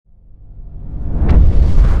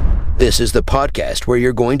This is the podcast where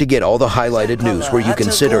you're going to get all the highlighted news where you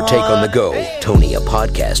can sit or take on the go. Tony, a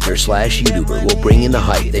podcaster / YouTuber, will bring in the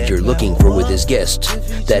hype that you're looking for with his guests.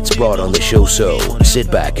 That's brought on the show, so sit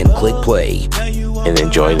back and click play. And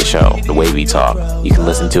enjoy the show, The Wavy Talk. You can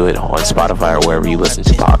listen to it on Spotify or wherever you listen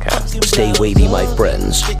to podcasts. Stay wavy, my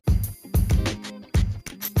friends.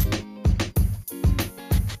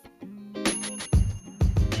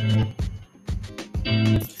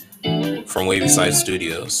 From Wavy Side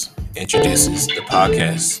Studios introduces the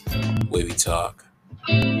podcast, Wavy Talk.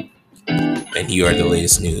 And here are the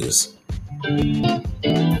latest news.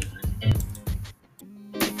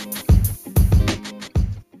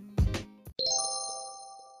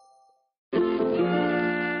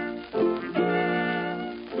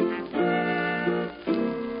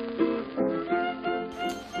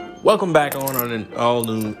 Welcome back on an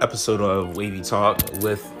all-new episode of Wavy Talk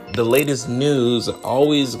with the latest news.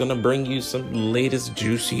 Always gonna bring you some latest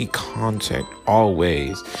juicy content,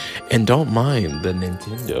 always. And don't mind the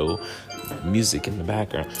Nintendo music in the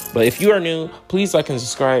background. But if you are new, please like and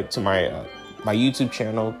subscribe to my YouTube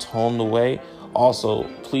channel, Tone the Way. Also,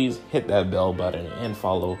 please hit that bell button and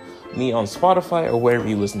follow me on Spotify or wherever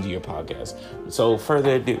you listen to your podcast. So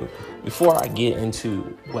further ado, before I get into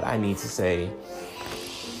what I need to say,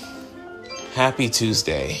 happy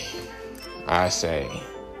Tuesday, I say.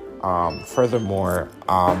 Furthermore,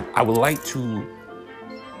 I would like to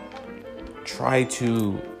try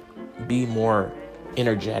to be more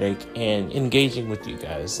energetic and engaging with you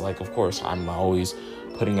guys. Like, of course, I'm always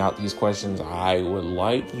putting out these questions. I would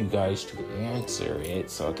like you guys to answer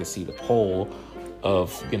it so I can see the poll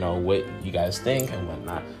of, what you guys think and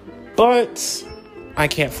whatnot. But I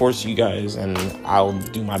can't force you guys, and I'll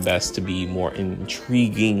do my best to be more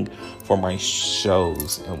intriguing for my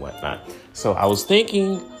shows and whatnot. So I was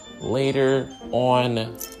thinking later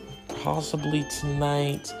on, possibly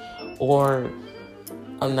tonight or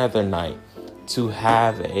another night, to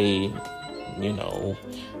have a,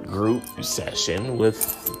 group session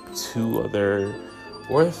with 2 other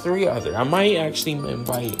or 3 other. I might actually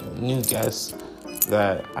invite new guests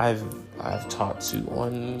that I've talked to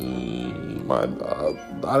on my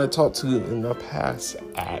I've talked to in the past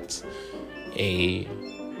at a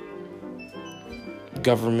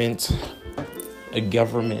government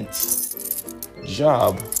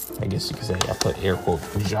job, I guess you could say. I put air quote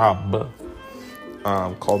job,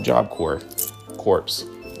 called Job Corps,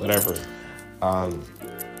 whatever,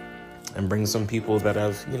 and bring some people that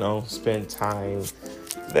have spent time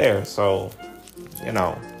there. So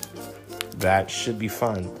that should be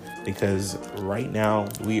fun, because right now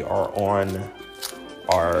we are on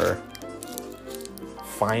our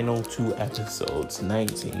final 2 episodes,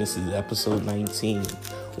 19. This is episode 19.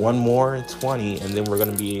 One more, 20, and then we're going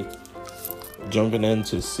to be jumping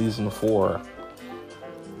into season 4.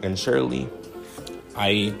 And surely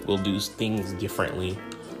I will do things differently.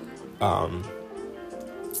 Of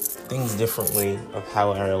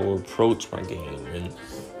how I will approach my game and,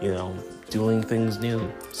 doing things new.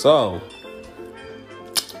 So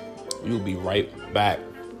we'll be right back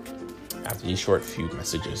after these short few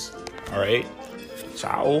messages. All right.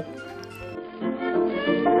 Ciao.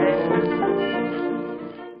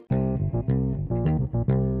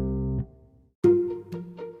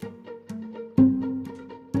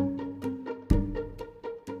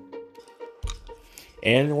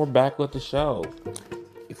 And we're back with the show.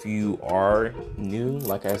 If you are new,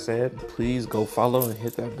 like I said, please go follow and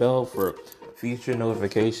hit that bell for future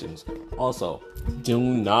notifications. Also, do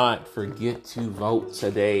not forget to vote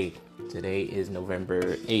today. Today is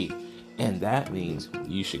November 8th, and that means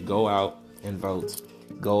you should go out and vote.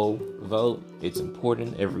 Go vote. It's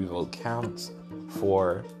important. Every vote counts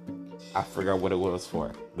for, I forgot what it was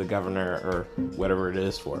for, the governor or whatever it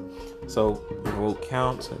is for. So your vote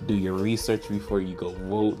counts. Do your research before you go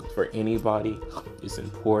vote for anybody. It's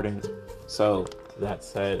important. So that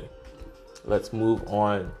said, let's move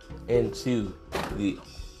on into the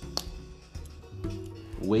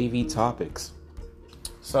wavy topics.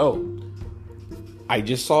 So I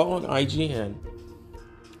just saw on IGN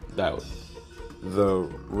that the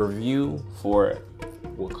review for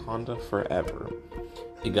Wakanda Forever,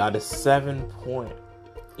 it got a 7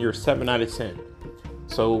 out of 10.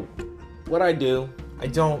 So what I do, I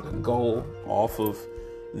don't go off of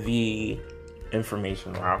the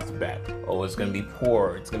information right off the bat. Oh, it's gonna be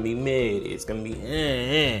poor, it's gonna be mid, it's gonna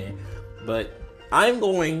be But I'm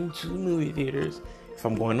going to the movie theaters, if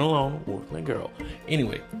I'm going alone or with my girl,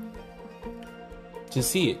 anyway, to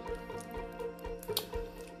see it.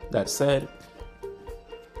 That said,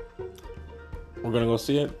 we're gonna go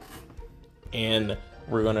see it, and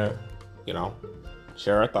we're gonna,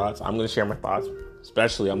 share our thoughts. I'm gonna share my thoughts.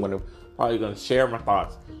 Especially, I'm probably gonna share my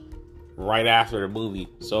thoughts right after the movie.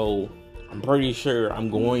 So I'm pretty sure I'm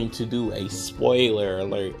going to do a spoiler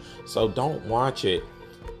alert. So don't watch it.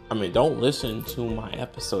 Don't listen to my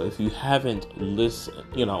episode if you haven't listened.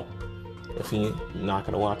 If you're not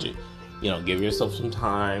gonna watch it, give yourself some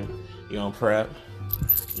time. Prep.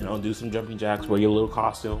 Do some jumping jacks. Wear your little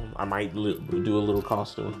costume. I might do a little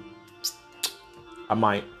costume. I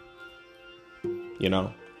might.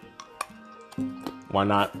 Why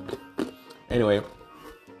not? Anyway,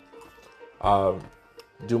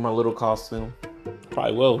 do my little costume.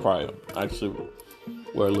 Probably actually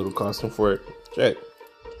wear a little costume for it. Check.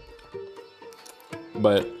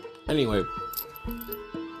 But anyway,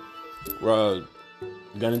 we're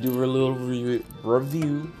gonna do a little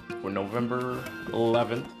review for November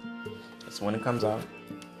 11th. That's when it comes out.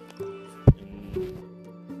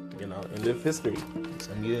 End of history. It's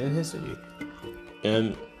gonna be in history.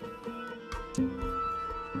 And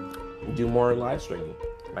do more live streaming,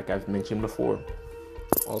 like I've mentioned before.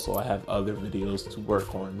 Also, I have other videos to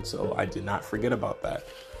work on, so I did not forget about that.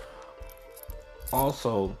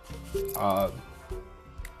 Also,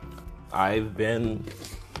 I've been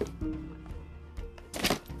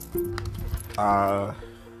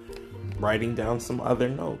writing down some other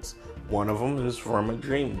notes. One of them is from a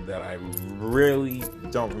dream that I really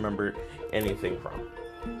don't remember anything from.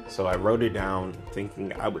 So I wrote it down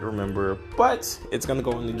thinking I would remember, but it's going to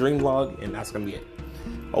go in the dream log, and that's going to be it.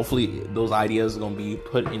 Hopefully those ideas are going to be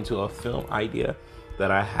put into a film idea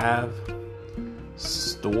that I have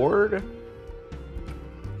stored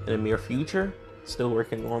in the near future. Still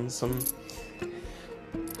working on some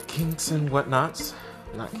kinks and whatnots.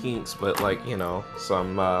 Not kinks, but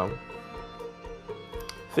some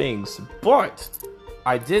things. But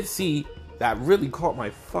I did see that really caught my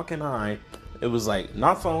fucking eye. It was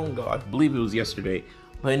not so long ago. I believe it was yesterday.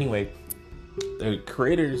 But anyway, the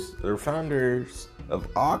founders of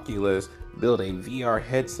Oculus built a VR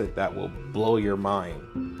headset that will blow your mind.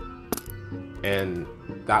 And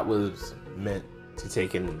that was meant to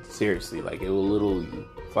take it seriously. It will literally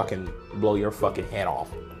fucking blow your fucking head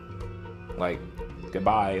off.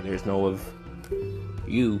 Goodbye, there's no of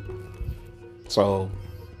you. So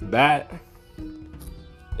that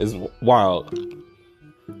is wild.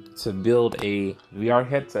 To build a VR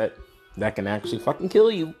headset that can actually fucking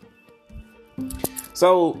kill you.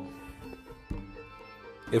 So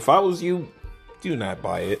if I was you, do not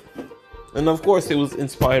buy it. And of course, it was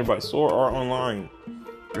inspired by Sword Art Online,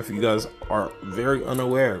 if you guys are very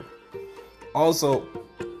unaware. Also,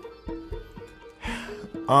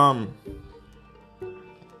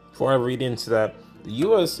 before I read into that, the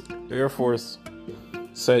U.S. Air Force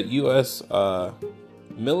said U.S.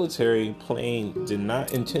 military plane did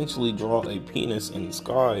not intentionally draw a penis in the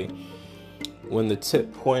sky when the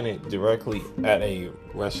tip pointed directly at a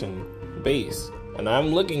Russian base. And I'm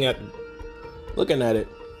looking at it,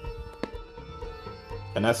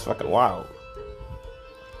 and that's fucking wild.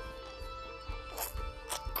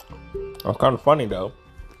 It's kind of funny though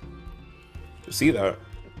to see that.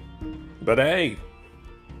 But hey,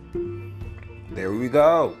 there we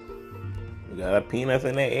go. We got a penis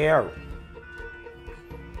in the air.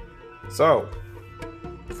 So,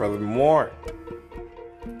 furthermore,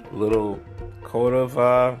 little code of,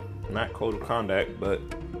 not code of conduct, but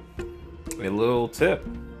a little tip.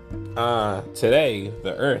 Today,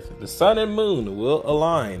 the Earth, the Sun, and Moon will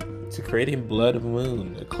align to create a blood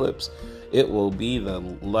moon eclipse. It will be the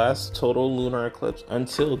last total lunar eclipse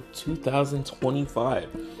until 2025.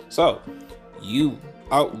 So, you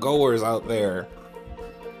outgoers out there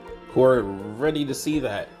who are ready to see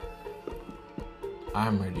that,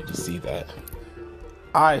 I'm ready to see that.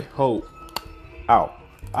 I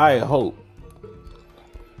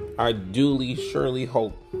surely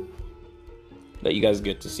hope that you guys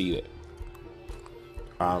get to see it.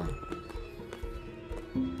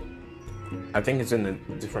 I think it's in a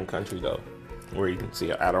different country though, where you can see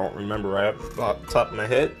it. I don't remember right off the top of my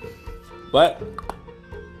head. But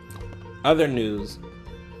other news,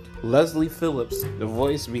 Leslie Phillips, the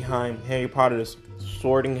voice behind Harry Potter's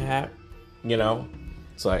Sorting Hat,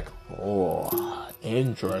 it's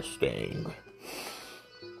interesting.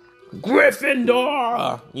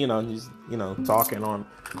 Gryffindor! He's, talking on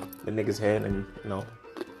the nigga's head and,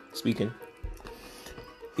 speaking.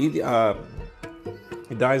 He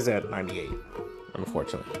dies at 98,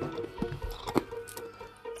 unfortunately.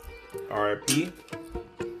 R.I.P.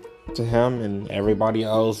 to him and everybody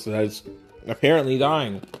else that's apparently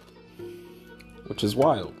dying, which is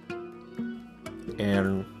wild.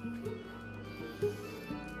 And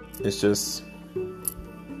it's just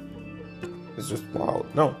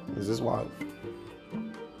wild. No, it's just wild.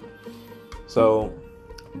 So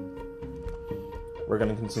we're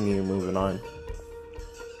gonna continue moving on.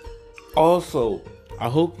 Also, I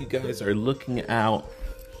hope you guys are looking out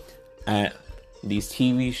at these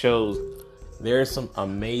TV shows. There's some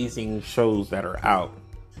amazing shows that are out.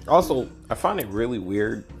 Also, I find it really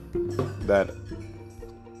weird that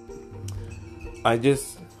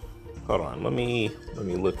hold on, let me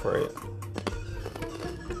look for it.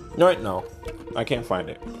 No, I can't find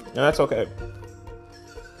it. And that's okay.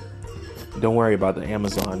 Don't worry about the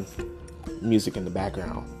Amazon music in the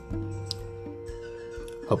background.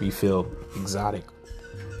 Hope you feel exotic.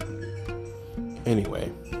 Anyway,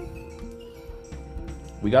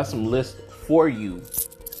 we got some lists for you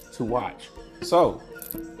to watch. So,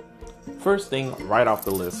 first thing right off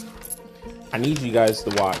the list, I need you guys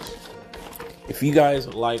to watch. If you guys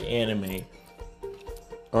like anime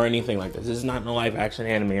or anything like this is not no live action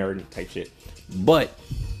anime or type shit, but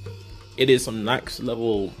it is some next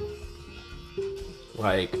level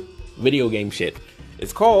like video game shit.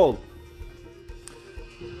 It's called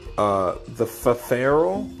The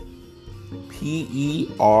Perpheral,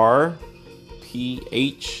 Perpheral.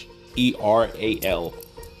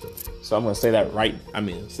 So I'm gonna say that right.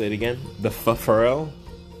 Say it again. The Perpheral,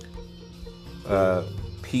 Perpheral.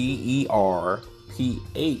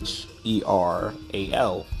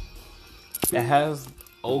 It has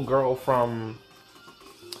old girl from,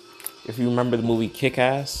 if you remember the movie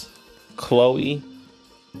Kick-Ass, Chloe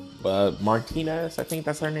Martinez, I think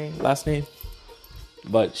that's her last name.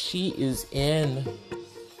 But she is in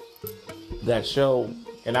that show,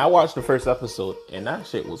 and I watched the first episode, and that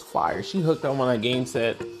shit was fire. She hooked up on that game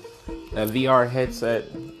set, that VR headset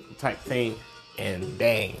type thing, and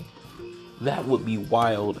dang, that would be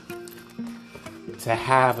wild to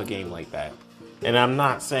have a game like that. And I'm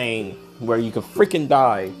not saying where you could freaking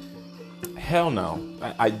die. Hell no.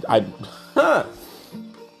 I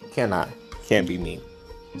can't be me.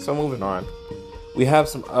 So moving on, we have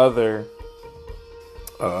some other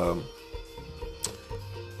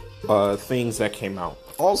things that came out.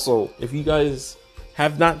 Also, if you guys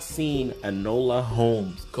have not seen Enola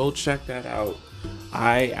Holmes, go check that out.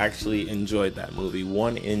 I actually enjoyed that movie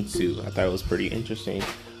 1 and 2. I thought it was pretty interesting,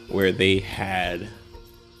 where they had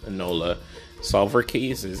Enola solve her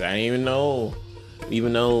cases. I didn't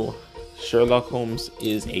even know Sherlock Holmes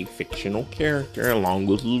is a fictional character along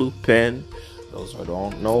with Lupin. Those who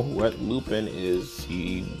don't know what Lupin is,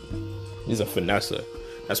 he's a finesser.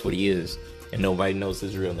 That's what he is, and nobody knows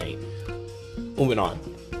his real name. Moving on,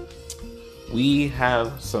 we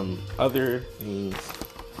have some other things,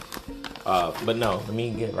 but no, let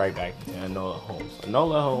me get right back to Enola Holmes.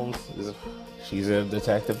 Enola Holmes she's a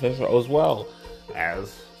detective as well,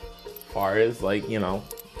 as far as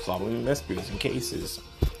solving mysteries and cases,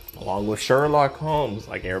 along with Sherlock Holmes,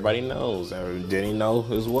 like everybody knows. Didn't know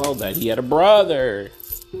as well that he had a brother.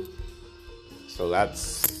 So I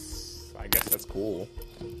guess that's cool.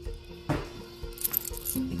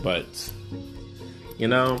 But,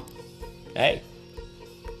 hey,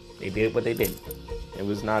 they did what they did. It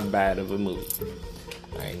was not bad of a movie.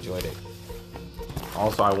 I enjoyed it.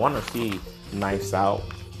 Also, I want to see Knives Out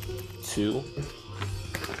 2.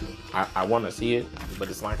 I want to see it, but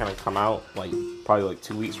it's not going to come out probably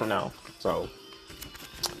 2 weeks from now. So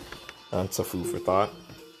that's a food for thought.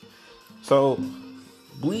 So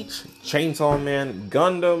Bleach, Chainsaw Man,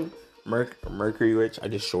 Gundam, Mercury Witch. I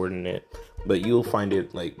just shortened it, but you'll find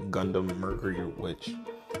it like Gundam Mercury Witch,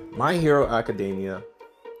 My Hero Academia,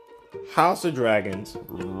 House of Dragons,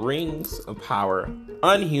 Rings of Power,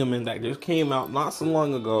 Unhuman, that just came out not so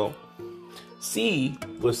long ago. C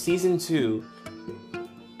was season 2.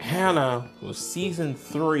 Hannah was season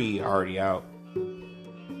 3 already out.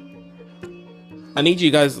 I need you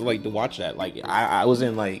guys to watch that. I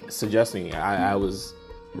wasn't suggesting. I was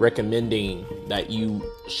recommending that you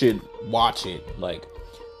should watch it.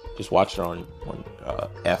 Just watch it on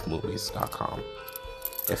fmovies.com.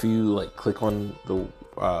 If you click on the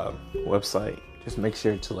website, just make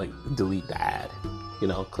sure to delete the ad.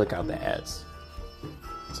 Click out the ads.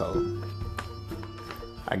 So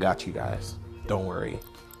I got you guys. Don't worry.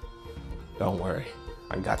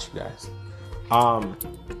 I got you guys.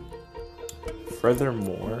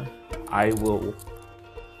 Furthermore, I will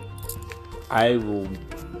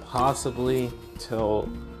possibly tell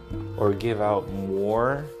or give out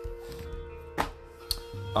more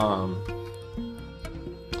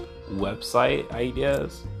website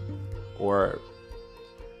ideas, or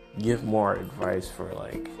give more advice for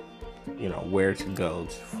where to go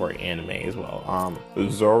for anime as well.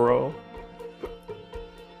 Zoro,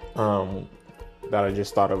 that I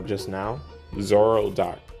just thought of just now,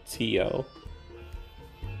 Zoro.to.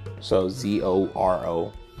 So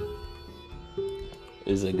Zoro.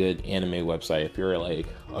 is a good anime website. If you're like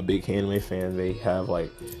a big anime fan, they have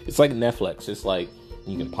like, it's like Netflix. It's like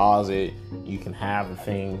you can pause it, you can have a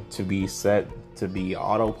thing to be set to be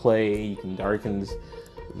autoplay, you can darken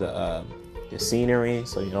the scenery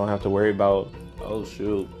so you don't have to worry about, oh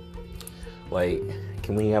shoot, like,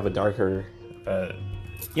 can we have a darker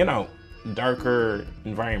darker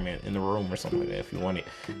environment in the room or something like that. If you want it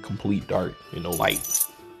complete dark, light,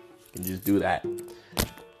 you can just do that.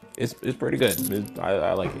 It's pretty good.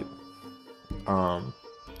 I like it. And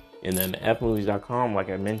then fmovies.com, like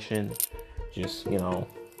I mentioned, just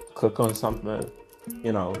click on something,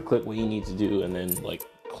 click what you need to do, and then like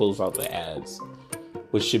close out the ads,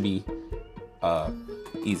 which should be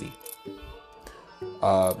easy.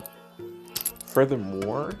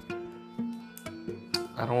 Furthermore,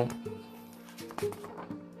 I don't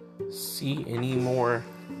see any more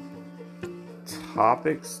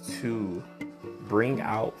topics to bring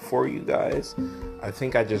out for you guys. I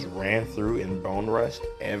think I just ran through and bone rushed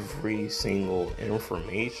every single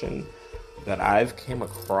information that I've came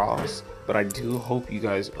across, but I do hope you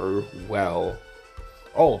guys are well.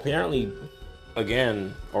 Oh, apparently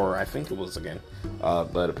again, or I think it was again,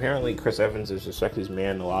 but apparently Chris Evans is the sexiest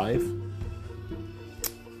man alive.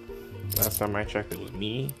 Last time I checked, it was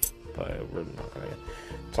me, but we're not gonna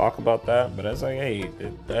talk about that. But it's like, hey,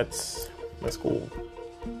 that's cool.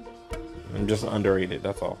 I'm just underrated,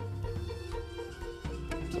 that's all.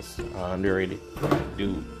 Just underrated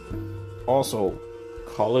dude. Also,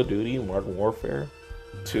 Call of Duty Modern Warfare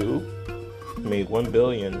 2 made 1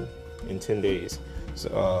 billion in 10 days.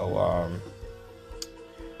 So,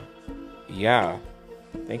 yeah,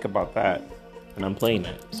 think about that. And I'm playing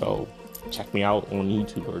that, so check me out on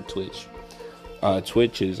YouTube or Twitch.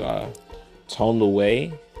 Twitch is Tone the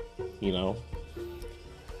Way,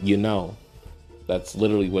 that's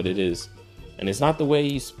literally what it is. And it's not the way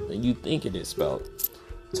you think it is spelled.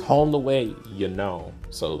 Tone the Way,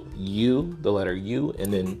 So U, the letter U,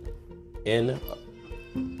 and then N.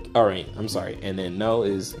 All right, I'm sorry. And then no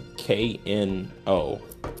is KNO.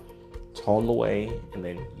 Tone the Way, and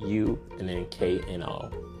then U, and then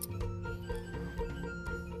KNO.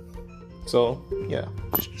 So yeah,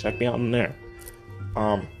 just check me out in there.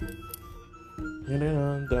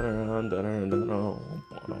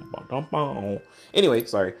 Anyway,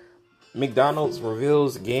 sorry. McDonald's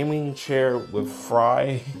reveals gaming chair with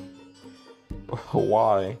fry.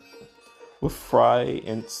 Why? With fry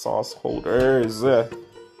and sauce holders.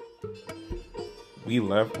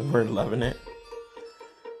 We're loving it.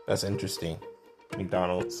 That's interesting.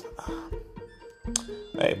 McDonald's.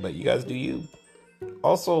 Hey, but you guys do you.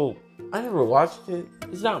 Also, I never watched it.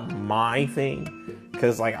 It's not my thing.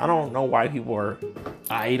 Because, I don't know why people are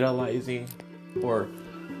idolizing. Or,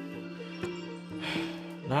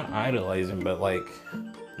 not idolizing, but,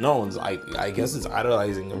 no one's, I guess it's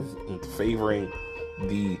idolizing and favoring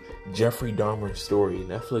the Jeffrey Dahmer story.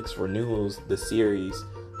 Netflix renews the series,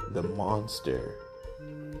 The Monster.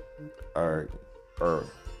 Or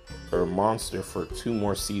Monster for 2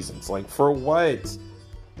 more seasons. For what?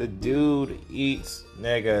 The dude eats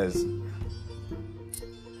niggas.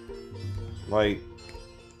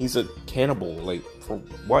 He's a cannibal. For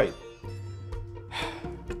what?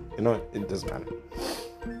 It doesn't matter.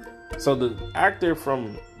 So the actor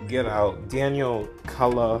from Get Out, Daniel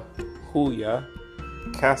Kaluuya,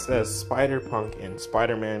 cast as Spider-Punk and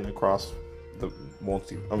Spider-Man across the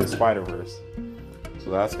Spider-Verse. So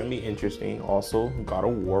that's going to be interesting. Also, God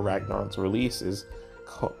of War Ragnarok's release is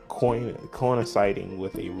coinciding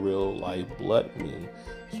with a real-life blood moon.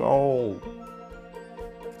 So,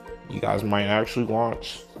 you guys might actually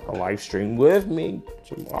watch a live stream with me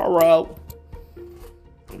tomorrow.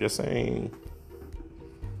 I'm just saying.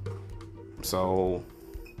 So,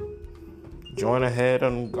 join ahead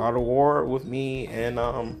on God of War with me, and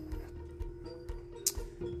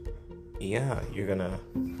yeah, you're gonna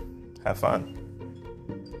have fun.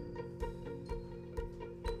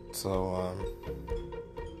 So,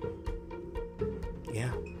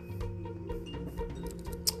 yeah.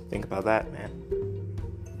 Think about that, man.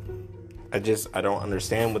 I don't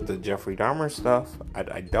understand with the Jeffrey Dahmer stuff.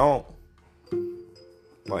 I don't.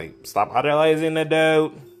 Stop idolizing the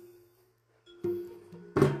dude.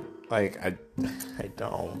 I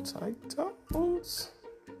don't.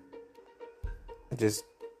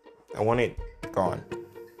 I want it gone.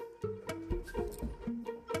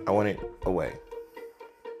 I want it away.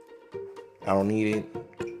 I don't need it.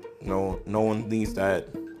 No one needs that.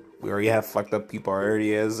 We already have fucked up people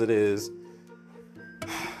already as it is.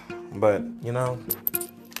 But,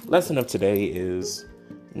 lesson of today is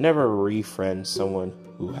never refriend someone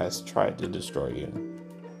who has tried to destroy you.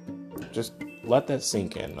 Just let that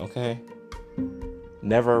sink in, okay?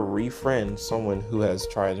 Never refriend someone who has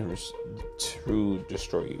tried to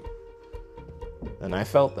destroy you. And I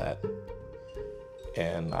felt that.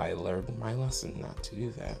 And I learned my lesson not to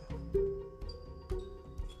do that.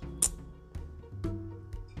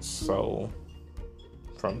 So,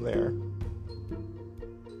 from there,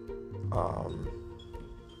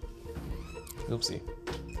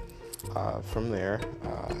 from there,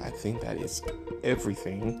 I think that is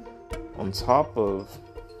everything. On top of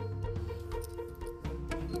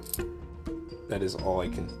that is all I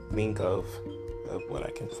can think of what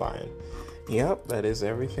I can find. Yep, that is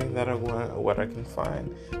everything that I want, what I can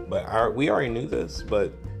find. But we already knew this,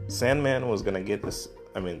 but Sandman was gonna get this.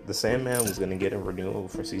 I mean, the Sandman was gonna get a renewal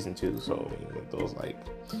for season 2, so I mean, there was like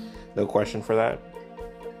no question for that.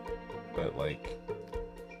 But like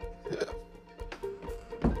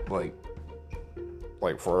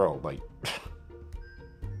for real, like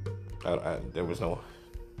there was no.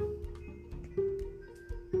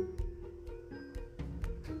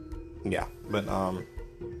 Yeah, but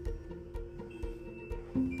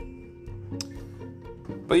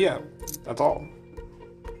yeah, that's all.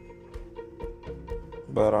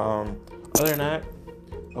 But other than that,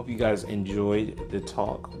 hope you guys enjoyed the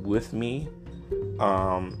talk with me.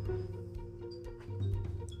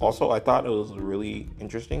 Also, I thought it was really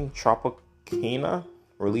interesting. Tropicana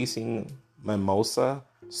releasing mimosa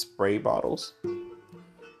spray bottles.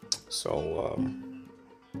 So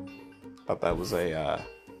thought that was a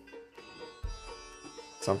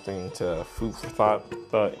something to food for thought,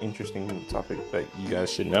 the interesting topic that you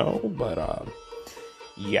guys should know. But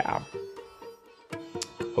yeah,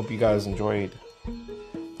 hope you guys enjoyed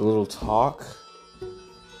the little talk.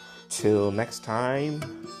 Till next time,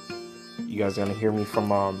 you guys are gonna hear me from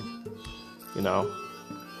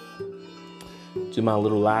do my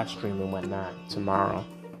little live stream and whatnot tomorrow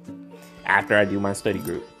after I do my study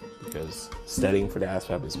group, because studying for the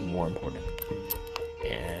ASVAB is more important.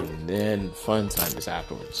 And then fun time is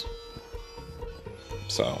afterwards.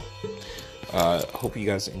 So, hope you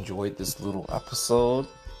guys enjoyed this little episode.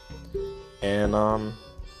 And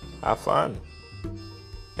have fun.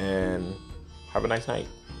 And have a nice night.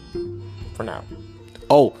 For now.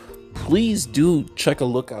 Oh, please do check a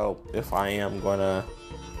lookout if I am gonna,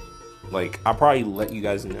 I'll probably let you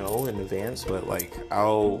guys know in advance, but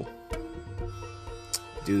I'll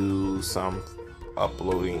do some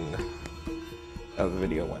uploading of the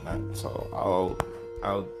video and whatnot, so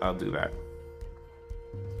I'll do that.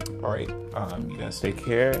 All right, you guys take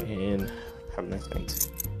care and have a nice night,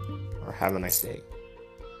 or have a nice day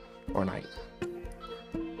or night.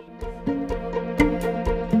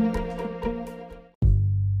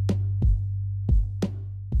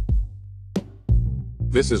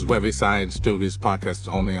 This is Webby Science Studios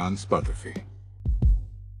podcast only on Spotify.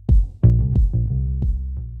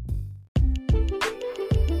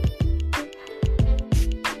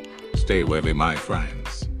 Stay webby, my friend.